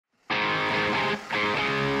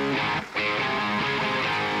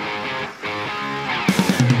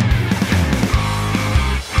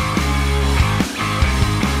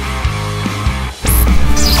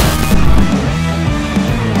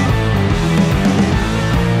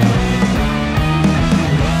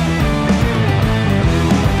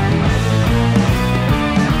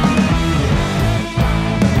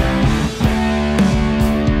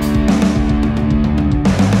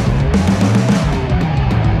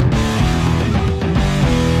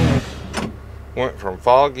Went from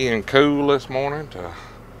foggy and cool this morning to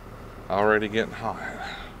already getting hot.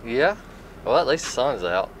 Yeah. Well, at least the sun's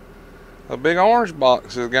out. The big orange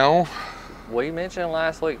box is gone. We mentioned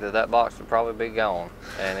last week that box would probably be gone,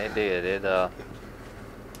 and it did. It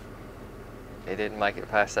didn't make it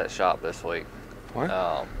past that shop this week. What?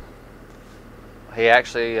 He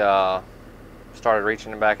actually started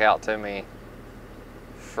reaching back out to me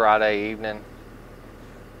Friday evening,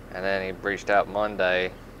 and then he reached out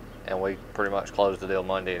Monday, and we pretty much closed the deal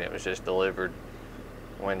Monday, and it was just delivered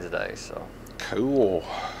Wednesday. So cool.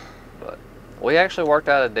 But we actually worked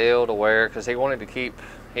out a deal to where, because he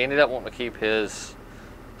ended up wanting to keep his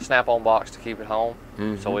snap-on box to keep it home.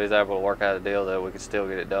 So we was able to work out a deal that we could still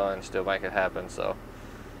get it done, still make it happen. So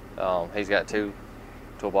he's got 2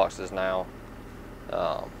 toolboxes now,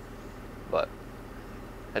 but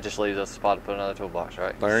that just leaves us a spot to put another toolbox,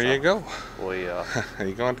 right? There you go. We you're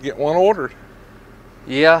going to have to get one ordered.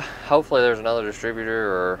 Yeah, hopefully there's another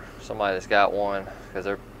distributor or somebody that's got one, because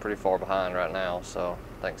they're pretty far behind right now. So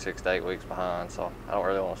I think 6 to 8 weeks behind. So I don't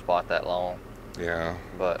really want to spot that long. Yeah.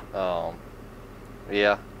 But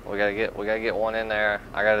yeah, we gotta get one in there.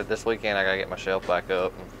 I got it this weekend. I gotta get my shelf back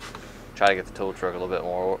up and try to get the tool truck a little bit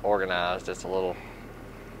more organized. It's a little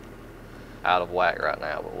out of whack right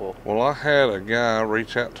now, but Well, I had a guy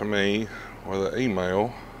reach out to me with an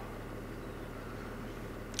email,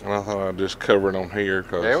 and I thought I'd just cover it on here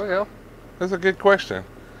because there we go. That's a good question.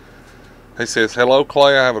 He says, "Hello,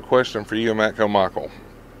 Clay. I have a question for you and Matco Michael."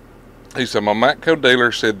 He said, "My Matco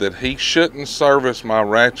dealer said that he shouldn't service my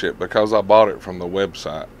Ratchet because I bought it from the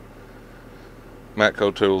website,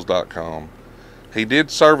 matcotools.com. He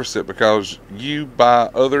did service it because you buy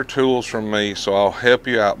other tools from me, so I'll help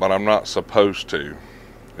you out, but I'm not supposed to.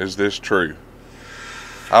 Is this true?"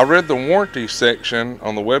 I read the warranty section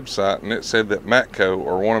on the website, and it said that Matco,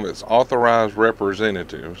 or one of its authorized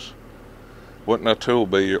representatives, wouldn't a tool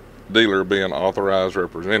dealer be an authorized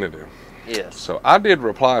representative? Yes. So I did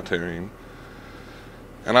reply to him,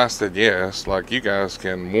 and I said, yes, like you guys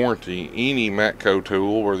can warranty any Matco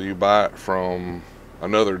tool, whether you buy it from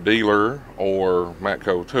another dealer or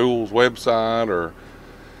Matco Tools website, or,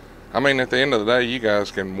 I mean, at the end of the day, you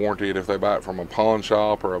guys can warranty it if they buy it from a pawn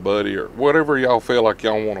shop or a buddy or whatever y'all feel like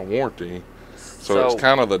y'all want to warranty. So it's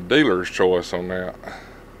kind of the dealer's choice on that.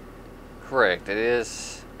 Correct. It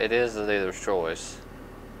is the dealer's choice.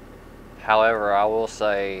 However, I will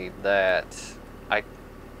say that I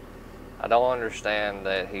don't understand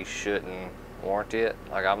that he shouldn't warranty it.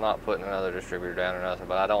 Like, I'm not putting another distributor down or nothing,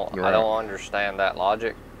 but I don't understand that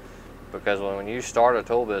logic, because when you start a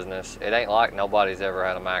tool business, it ain't like nobody's ever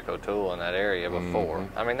had a Matco tool in that area before.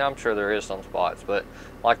 I mean, I'm sure there is some spots, but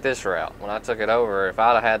like this route, when I took it over, if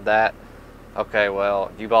I'd have had that, okay,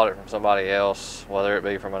 well, you bought it from somebody else, whether it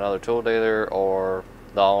be from another tool dealer or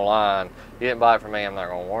the online, you didn't buy it from me, I'm not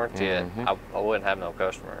going to warranty it. I wouldn't have no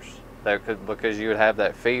customers. Because you would have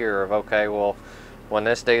that fear of, okay, well, when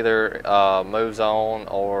this dealer moves on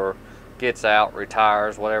or gets out,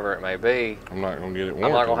 retires, whatever it may be, I'm not going to get it warranted.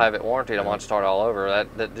 I'm not going to have it warranted. I'm going to start all over.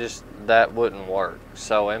 That wouldn't work.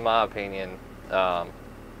 So in my opinion, or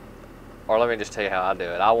let me just tell you how I do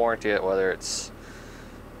it. I warranty it whether it's,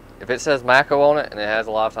 if it says Matco on it and it has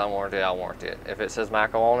a lifetime warranty, I'll warranty it. If it says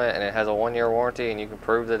Matco on it and it has a 1-year warranty and you can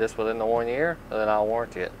prove that it's within the 1 year, then I'll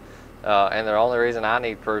warranty it. And the only reason I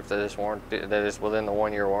need proof that it's within the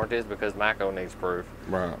 1-year warranty is because Matco needs proof.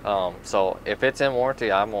 Right. So if it's in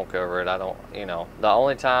warranty, I won't cover it. I don't, the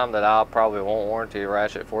only time that I probably won't warranty a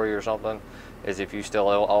Ratchet for you or something is if you still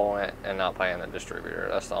own it and not paying the distributor.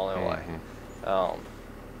 That's the only way.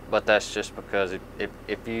 But that's just because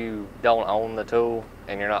if you don't own the tool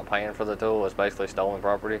and you're not paying for the tool, it's basically stolen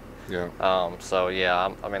property. Yeah. So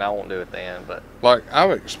yeah, I mean, I won't do it then, but like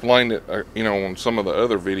I've explained it, on some of the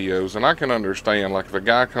other videos, and I can understand. Like if a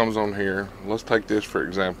guy comes on here, let's take this for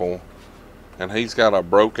example, and he's got a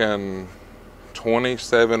broken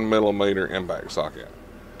 27mm impact socket,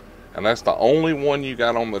 and that's the only one you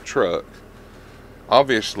got on the truck.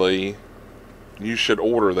 Obviously, you should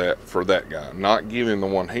order that for that guy, not give him the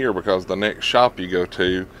one here, because the next shop you go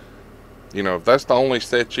to, if that's the only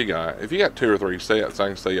set you got, if you got 2 or 3 sets, I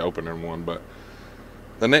can see you opening one, but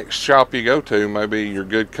the next shop you go to may be your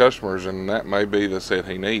good customers, and that may be the set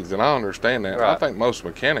he needs, and I understand that. Right. I think most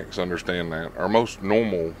mechanics understand that, or most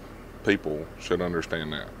normal people should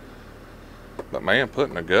understand that. But man,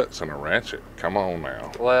 putting the guts in a Ratchet, come on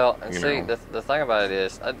now. Well, and see, the thing about it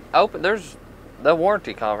is, the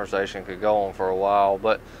warranty conversation could go on for a while,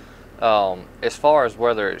 but as far as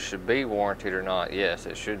whether it should be warranted or not, yes,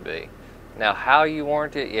 it should be. Now, how you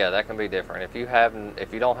warranty it, yeah, that can be different. If you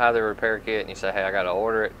don't have the repair kit and you say, hey, I got to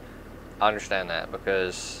order it, I understand that,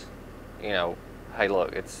 because hey,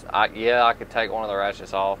 look, yeah, I could take one of the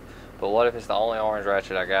ratchets off, but what if it's the only orange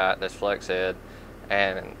ratchet I got that's flex head,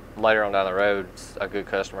 and later on down the road, a good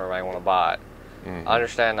customer may want to buy it. I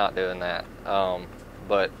understand not doing that,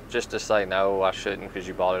 but just to say no, I shouldn't because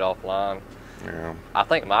you bought it offline. Yeah. I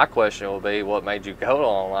think my question will be, what made you go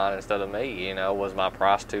online instead of me? You know, was my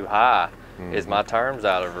price too high? Is my terms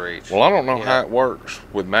out of reach? Well, I don't know how it works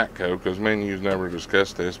with Matco because me and you've never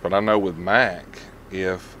discussed this, but I know with Mac,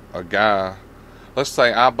 if a guy, let's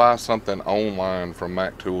say I buy something online from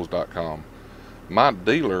MacTools.com, my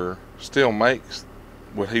dealer still makes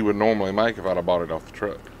what he would normally make if I'd have bought it off the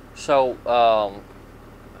truck. So,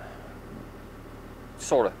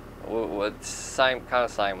 sort of. Same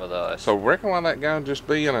with us. So reckon why that guy just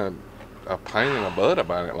being a pain in the butt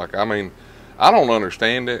about it? Like, I mean, I don't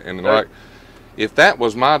understand it, and like, if that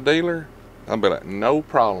was my dealer, I'd be like, no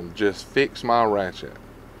problem, just fix my ratchet,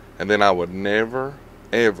 and then I would never,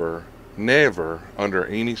 ever, never, under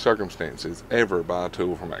any circumstances, ever buy a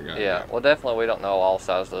tool from that guy. Yeah, well, definitely we don't know all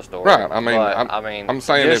sides of the story. Right. I mean, I'm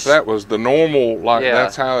saying if that was the normal, like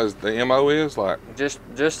that's how the MO is, like just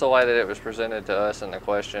the way that it was presented to us in the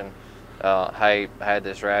question. Hey, I had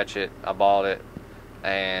this ratchet, I bought it,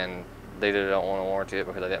 and they don't want to warranty it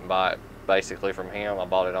because I didn't buy it basically from him. I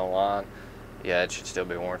bought it online. Yeah, it should still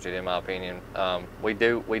be warranted in my opinion. We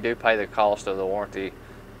do pay the cost of the warranty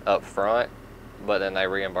up front, but then they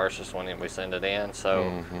reimburse us when we send it in.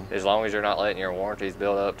 So as long as you're not letting your warranties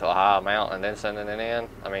build up to a high amount and then sending it in,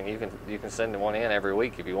 I mean, you can send one in every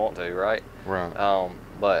week if you want to, right? Right.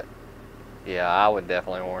 But yeah, I would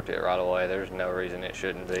definitely warranty it right away. There's no reason it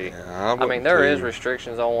shouldn't be. Yeah, I mean, there is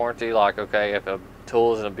restrictions on warranty, like, okay, if a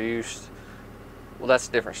tool is abused, well, that's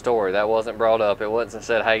a different story. That wasn't brought up. It wasn't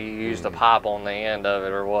said, hey, you used a pipe on the end of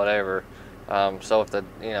it or whatever. So if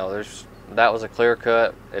that was a clear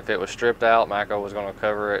cut. If it was stripped out, Matco was going to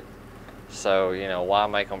cover it. So, why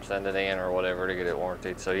make them send it in or whatever to get it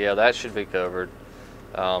warranted? So, yeah, that should be covered.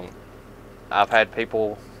 I've had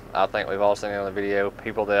people, I think we've all seen it on the video,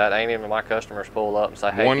 people that ain't even my customers pull up and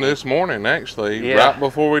say, hey. One this morning, actually, right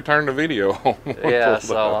before we turned the video on. Yeah,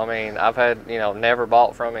 so, I mean, I've had, never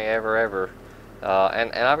bought from me ever.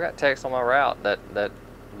 And I've got texts on my route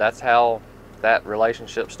that's how that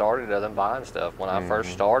relationship started of them buying stuff. When I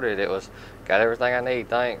first started, it was, got everything I need,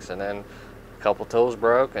 thanks. And then a couple tools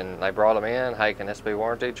broke and they brought them in. Hey, can this be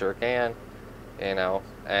warranted? Sure can.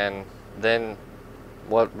 And then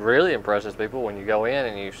what really impresses people when you go in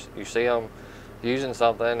and you see them using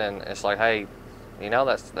something and it's like, hey,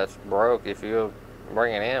 that's broke. If you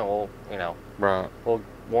bring it in, we'll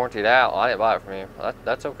warranty it out. I didn't buy it from you.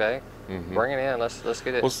 That's okay. Bring it in. Let's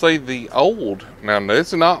get it. Well, see, now this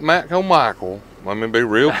is not Matco Michael. Let me be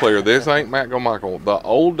real clear. This ain't Matco Michael. The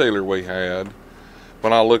old dealer we had,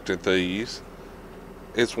 when I looked at these,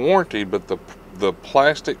 it's warranted, but the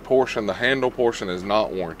plastic portion, the handle portion, is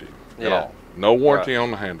not warranted at all. No warranty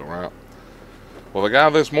on the handle, right? Well, the guy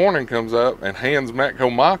this morning comes up and hands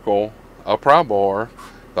Matco Michael a pry bar,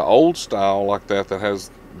 the old style like that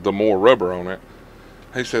has the more rubber on it.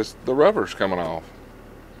 He says, the rubber's coming off.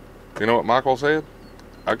 You know what Michael said?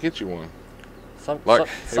 I'll get you one. It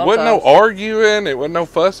wasn't no arguing. It wasn't no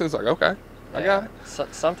fussing. It's like, okay, I got it.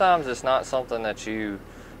 Sometimes it's not something that you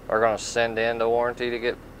are going to send in the warranty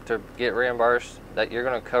to get reimbursed. That you're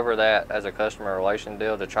going to cover that as a customer relation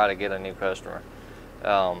deal to try to get a new customer.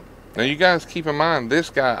 Now, you guys keep in mind, this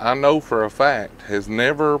guy, I know for a fact, has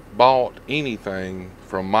never bought anything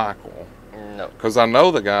from Michael. No. Because I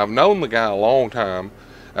know the guy. I've known the guy a long time,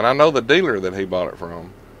 and I know the dealer that he bought it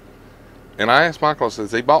from. And I asked Michael, I said,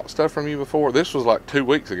 has he bought stuff from you before? This was like 2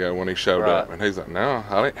 weeks ago when he showed up. And he's like, no,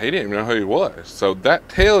 he didn't even know who he was. So that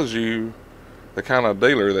tells you the kind of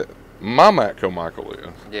dealer that my Matco Michael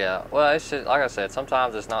is. Yeah, well, it's just, like I said,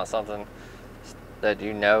 sometimes it's not something that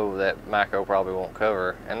that Matco probably won't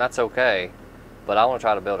cover, and that's okay. But I want to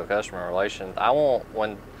try to build a customer relation. I want,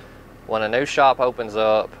 when a new shop opens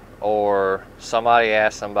up, or somebody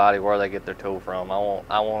asks somebody where they get their tool from, I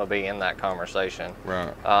want to be in that conversation.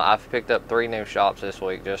 Right. I've picked up 3 new shops this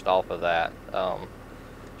week just off of that.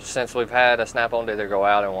 Since we've had a Snap-on dealer go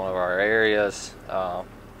out in one of our areas, I've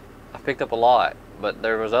picked up a lot, but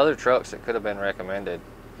there was other trucks that could have been recommended,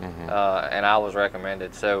 and I was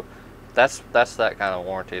recommended. So that's that kind of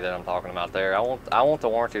warranty that I'm talking about there. I want the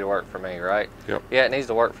warranty to work for me, right? Yep. Yeah, it needs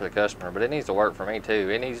to work for the customer, but it needs to work for me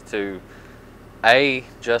too. It needs to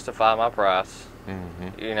justify my price.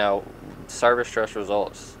 Service trust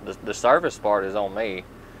results. The service part is on me.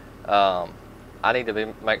 I need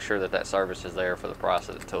to make sure that service is there for the price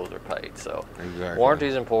that the tools are paid. So warranty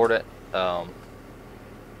is important.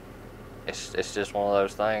 It's just one of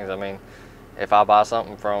those things. I mean, if I buy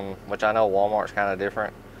something from, which I know Walmart's kind of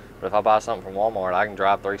different, but if I buy something from Walmart, I can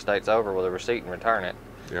drive 3 states over with a receipt and return it.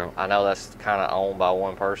 Yeah. I know that's kind of owned by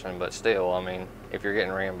one person, but still, I mean, if you're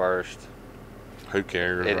getting reimbursed, who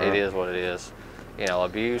cares? it is what it is. You know,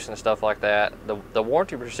 abuse and stuff like that. The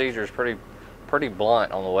warranty procedure is pretty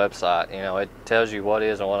blunt on the website. You know, it tells you what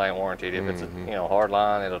is and what ain't warranted. If it's a, you know, hard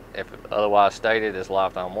line, if otherwise stated, it's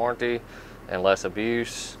lifetime warranty and less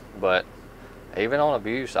abuse. But even on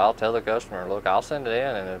abuse, I'll tell the customer, look, I'll send it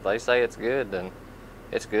in, and if they say it's good, then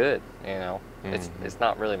it's good. You know, it's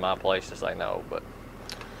not really my place to say no. But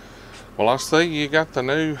well, I see you got the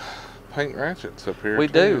new paint ratchets up here. We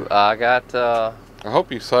do. I got. I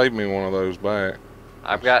hope you saved me one of those back.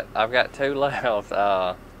 I've got 2 left.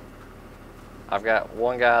 I've got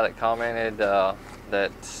one guy that commented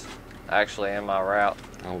that's actually in my route.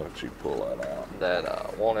 I'll let you pull that out.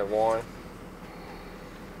 That wanted one.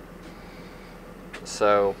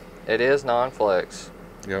 So it is non-flex.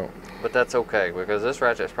 Yep. But that's okay, because this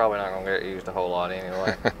ratchet's probably not going to get used a whole lot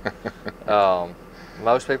anyway.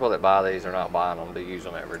 Most people that buy these are not buying them to use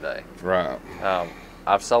them every day. Right.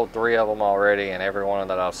 I've sold 3 of them already, and every one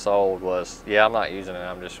that I've sold was, yeah, I'm not using it.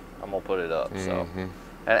 I'm gonna put it up. So,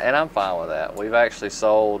 and I'm fine with that. We've actually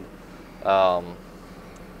sold one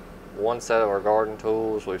set of our garden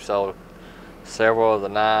tools. We've sold several of the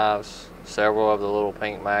knives, several of the little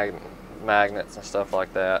paint magnets and stuff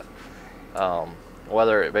like that.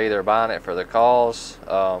 Whether it be they're buying it for the cause,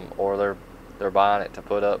 or they're buying it to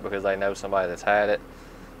put up because they know somebody that's had it.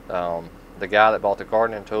 The guy that bought the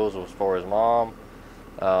gardening tools was for his mom.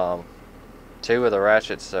 2 of the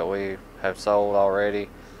ratchets that we have sold already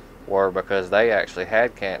were because they actually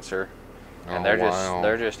had cancer, and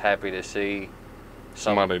they're just happy to see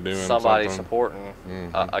somebody supporting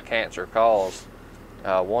a cancer cause.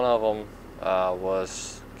 One of them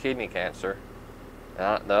was kidney cancer,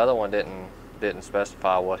 and the other one didn't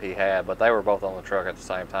specify what he had, but they were both on the truck at the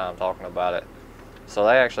same time talking about it. So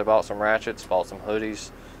they actually bought some ratchets, bought some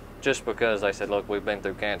hoodies, just because they said, look, we've been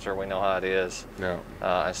through cancer, we know how it is,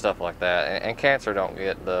 and stuff like that. And cancer don't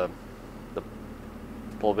get the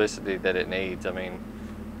publicity that it needs. I mean,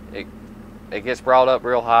 it gets brought up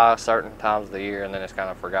real high certain times of the year, and then it's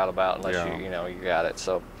kind of forgot about unless you know you got it.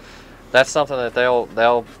 So that's something that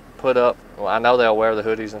they'll put up. Well, I know they'll wear the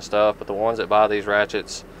hoodies and stuff, but the ones that buy these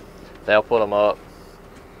ratchets, they'll put them up.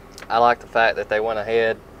 I like the fact that they went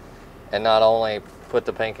ahead and not only put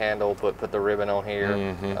the pink handle, but put the ribbon on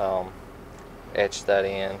here, etched that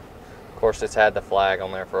in. Of course, it's had the flag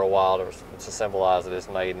on there for a while to symbolize that it's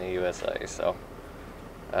made in the USA. So,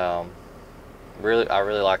 I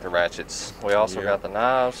really like the ratchets. We also got the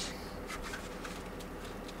knives.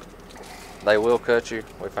 They will cut you.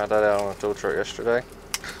 We found that out on a tool truck yesterday.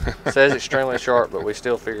 It says extremely sharp, but we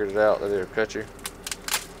still figured it out that it'll cut you.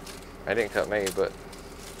 It didn't cut me, but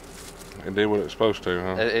it did what it's supposed to,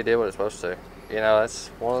 huh? It did what it's supposed to. You know, that's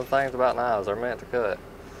one of the things about knives. They're meant to cut.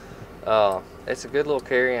 It's a good little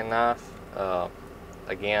carrying knife.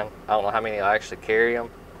 Again, I don't know how many I actually carry them.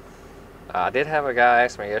 I did have a guy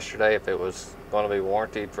ask me yesterday if it was going to be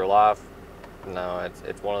warranted for life. No,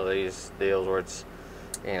 it's one of these deals where it's,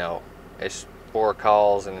 you know, it's for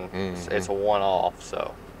calls and it's a one-off.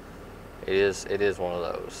 So it is one of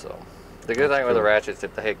those. So the good thing with the ratchets,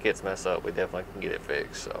 if the head kits mess up, we definitely can get it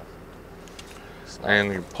fixed. So.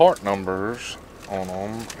 And the part numbers on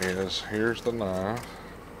them is, here's the knife,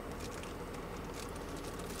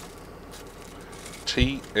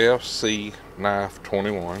 TFC knife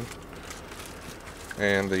 21,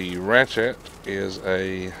 and the ratchet is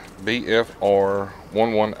a BFR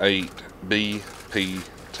 118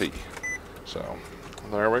 BPT. So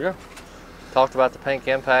there we go. Talked about the pink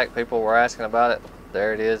impact. People were asking about it.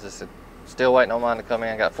 There it is. It's still waiting on mine to come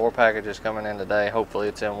in. Got 4 packages coming in today. Hopefully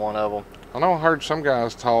it's in one of them. I know I heard some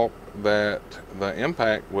guys talk that the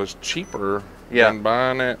impact was cheaper than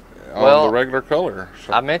buying it on the regular color.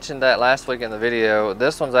 So. I mentioned that last week in the video.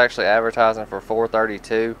 This one's actually advertising for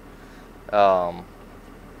 $432.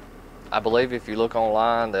 I believe if you look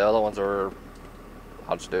online, the other ones are,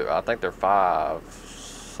 I think they're $5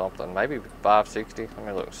 something, maybe $560. Let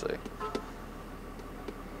me look and see.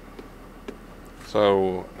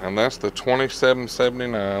 So, and that's the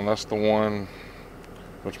 2779. That's the one,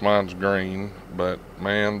 which mine's green, but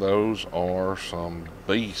man, those are some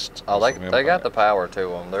beasts. Oh, they got the power to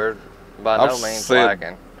them. They're by no means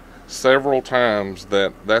lacking. Several times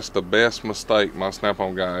that's the best mistake my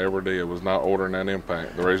Snap-on guy ever did, was not ordering that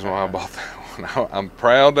impact. The reason why I bought that one. I'm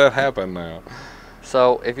proud that happened now.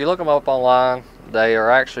 So if you look them up online, they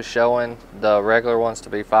are actually showing the regular ones to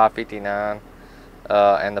be $559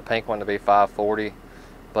 and the pink one to be $540.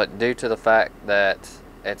 But due to the fact that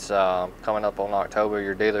It's coming up on October.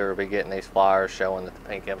 Your dealer will be getting these flyers showing that the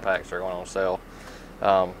pink impacts are going on sale.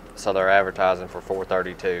 So they're advertising for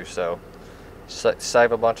 $432. So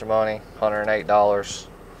save a bunch of money, $108.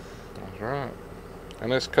 That's right.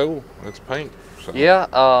 And it's cool. It's pink. So. Yeah.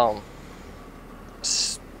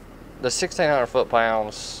 The 1,600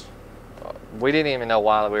 foot-pounds, we didn't even know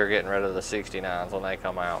why we were getting rid of the 69s when they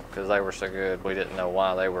come out, because they were so good. We didn't know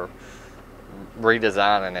why they were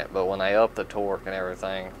redesigning it, but when they upped the torque and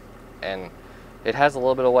everything, and it has a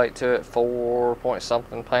little bit of weight to it, 4 point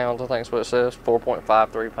something pounds, I think is what it says,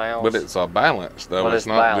 4.53 pounds. But it's a balance, though. But it's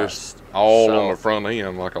not balanced. just all So, on the front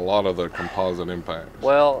end like a lot of the composite impacts.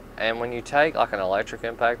 well, and when you take like an electric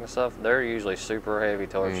impact and stuff, they're usually super heavy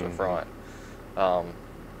towards the front.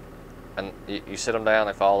 And you sit them down,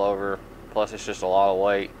 they fall over. Plus, it's just a lot of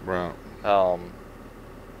weight. Right.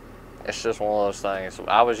 It's just one of those things.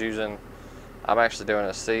 I'm actually doing a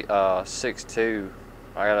 6.2.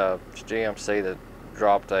 I got a GMC that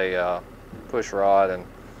dropped a push rod and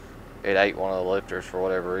it ate one of the lifters for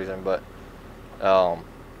whatever reason. But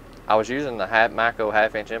I was using the Matco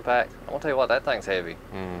half-inch impact. I'm gonna tell you what, that thing's heavy.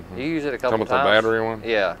 You use it a couple times. The battery one?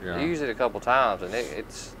 Yeah, you use it a couple times and it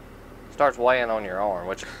starts weighing on your arm.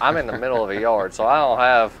 Which I'm in the middle of a yard, so I don't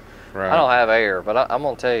have air. But I'm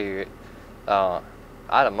gonna tell you, I'd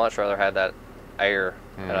have much rather had that air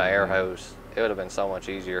and an air hose. It would have been so much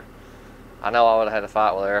easier. I know I would have had to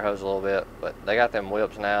fight with the air hose a little bit, but they got them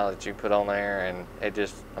whips now that you put on there, and it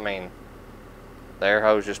just, I mean, the air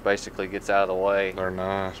hose just basically gets out of the way. They're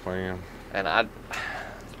nice, man. And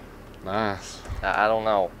Nice. I don't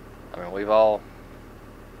know. I mean, we've all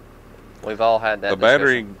had that. The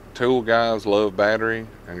battery tool guys love battery,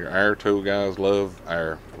 and your air tool guys love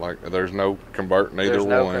air. Like, there's no converting either one.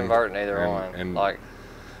 There's no converting either one. And like,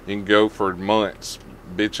 you can go for months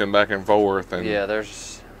bitching back and forth, and yeah,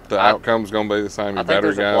 the outcome's going to be the same. Your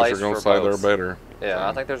battery guys are going to say they're better. Yeah, so.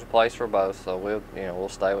 I think there's a place for both, so we'll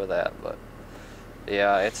stay with that. But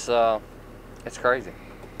yeah, it's crazy.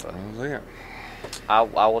 But that's it. I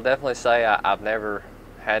will definitely say I've never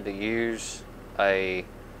had to use a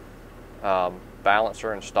balancer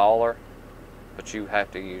installer, but you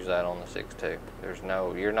have to use that on the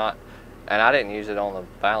 6.2. You're not, and I didn't use it on the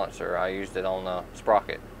balancer. I used it on the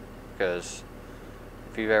sprocket, because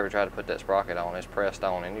if you've ever tried to put that sprocket on, it's pressed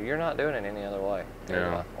on, and you're not doing it any other way.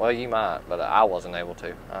 Yeah. Well, you might, but I wasn't able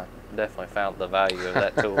to. I definitely found the value of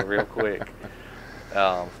that tool real quick.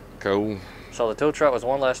 Cool. So the tool truck was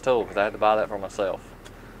one less tool because I had to buy that for myself,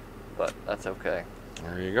 but that's okay.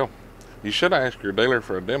 There you go. You should ask your dealer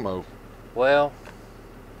for a demo. Well,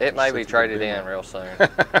 it may be traded in real soon,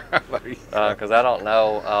 because I don't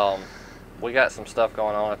know. We got some stuff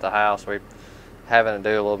going on at the house. We're having to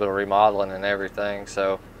do a little bit of remodeling and everything,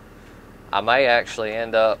 so I may actually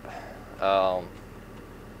end up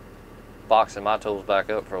boxing my tools back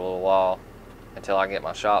up for a little while until I get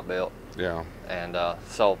my shop built. Yeah. And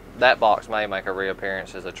so that box may make a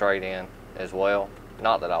reappearance as a trade-in as well.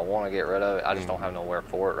 Not that I want to get rid of it. I just don't have nowhere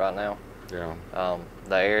for it right now. Yeah.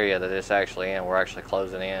 The area that it's actually in, we're actually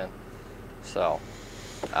closing in. So,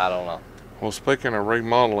 I don't know. Well, speaking of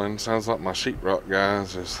remodeling, sounds like my sheetrock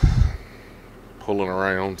guys is pulling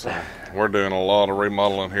around. So we're doing a lot of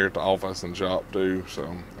remodeling here at the office and shop too.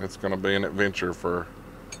 So it's going to be an adventure for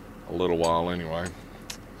a little while anyway.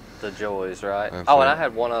 The joys, right? That's and it. I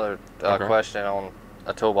had one other question on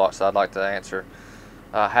a toolbox that I'd like to answer.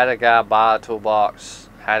 Had a guy buy a toolbox,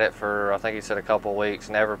 had it for, I think he said a couple of weeks,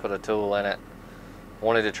 never put a tool in it,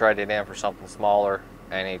 wanted to trade it in for something smaller,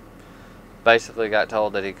 and he basically got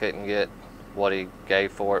told that he couldn't get what he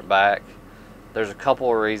gave for it back. There's a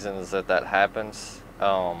couple of reasons that happens.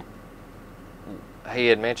 He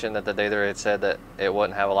had mentioned that the dealer had said that it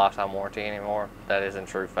wouldn't have a lifetime warranty anymore. That is in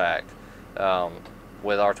true fact.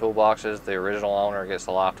 With our toolboxes, the original owner gets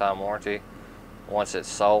a lifetime warranty. Once it's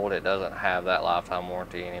sold, it doesn't have that lifetime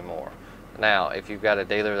warranty anymore. Now, if you've got a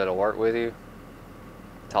dealer that'll work with you,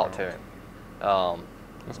 talk to him.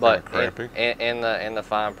 That's but crappy. in the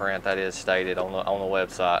fine print, that is stated on the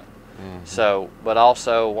website. So, but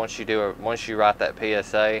also once you write that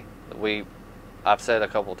PSA, I've said a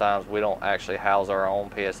couple of times, we don't actually house our own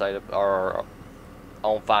PSA or our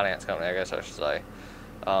own finance company, I guess I should say.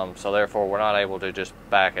 So therefore, we're not able to just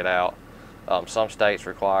back it out. Some states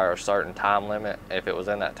require a certain time limit. If it was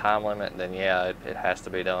in that time limit, then yeah, it has to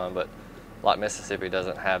be done. But like Mississippi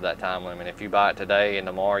doesn't have that time limit. If you buy it today and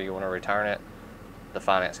tomorrow you want to return it, the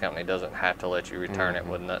finance company doesn't have to let you return it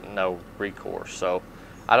with no recourse. So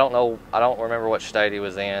I don't know. I don't remember what state he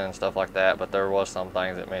was in and stuff like that. But there was some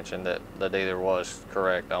things that mentioned that the dealer was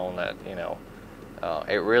correct on that. You know,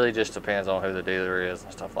 it really just depends on who the dealer is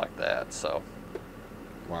and stuff like that. So.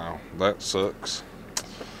 Wow, that sucks.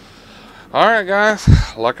 Alright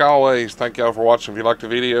guys, like always, thank y'all for watching. If you liked the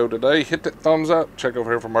video today, hit that thumbs up. Check over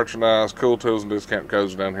here for merchandise, cool tools, and discount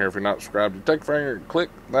codes down here. If you're not subscribed, you take a finger and click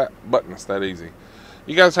that button. It's that easy.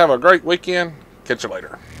 You guys have a great weekend. Catch you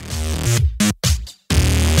later.